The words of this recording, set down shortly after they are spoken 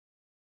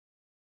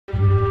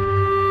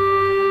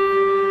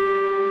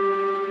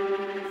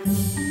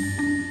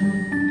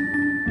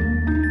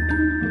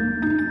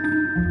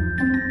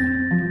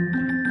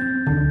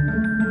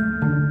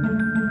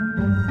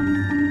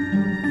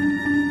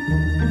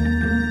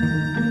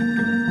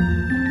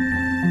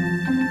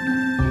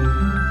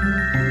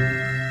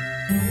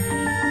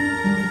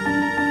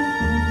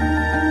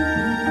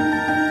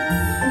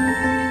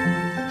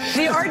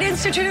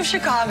Institute of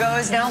Chicago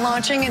is now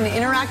launching an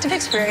interactive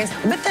experience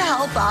with the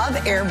help of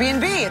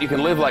Airbnb. You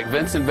can live like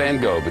Vincent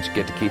van Gogh, but you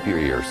get to keep your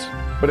ears.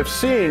 But if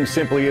seeing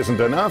simply isn't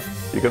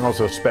enough, you can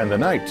also spend the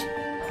night.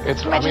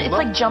 It's look,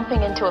 like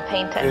jumping into a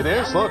painting. It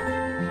is, look.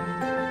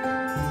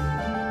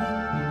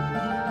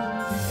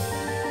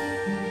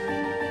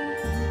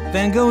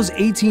 Van Gogh's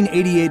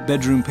 1888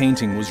 bedroom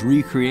painting was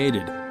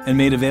recreated and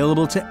made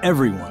available to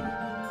everyone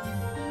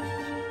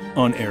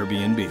on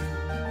Airbnb.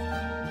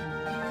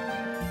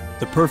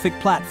 The perfect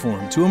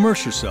platform to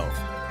immerse yourself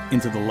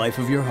into the life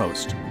of your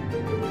host.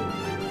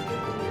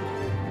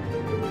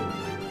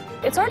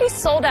 It's already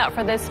sold out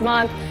for this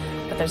month,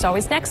 but there's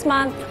always next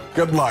month.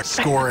 Good luck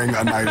scoring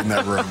a night in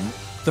that room.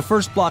 The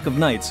first block of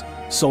nights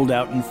sold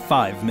out in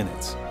 5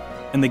 minutes,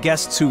 and the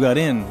guests who got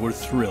in were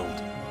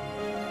thrilled.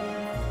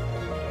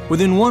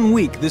 Within 1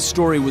 week, this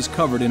story was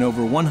covered in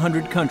over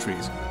 100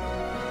 countries.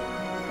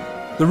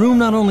 The room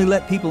not only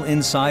let people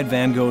inside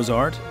Van Gogh's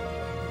art,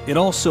 it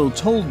also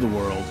told the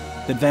world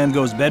that Van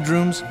Gogh's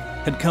bedrooms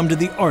had come to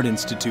the Art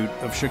Institute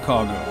of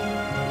Chicago.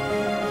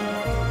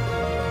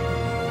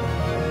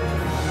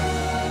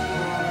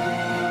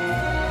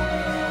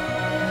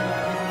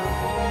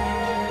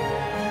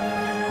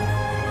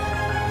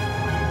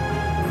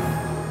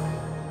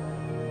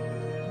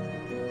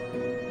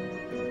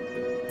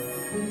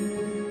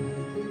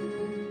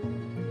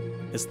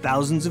 As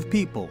thousands of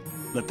people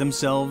let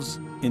themselves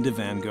into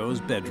Van Gogh's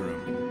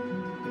bedroom.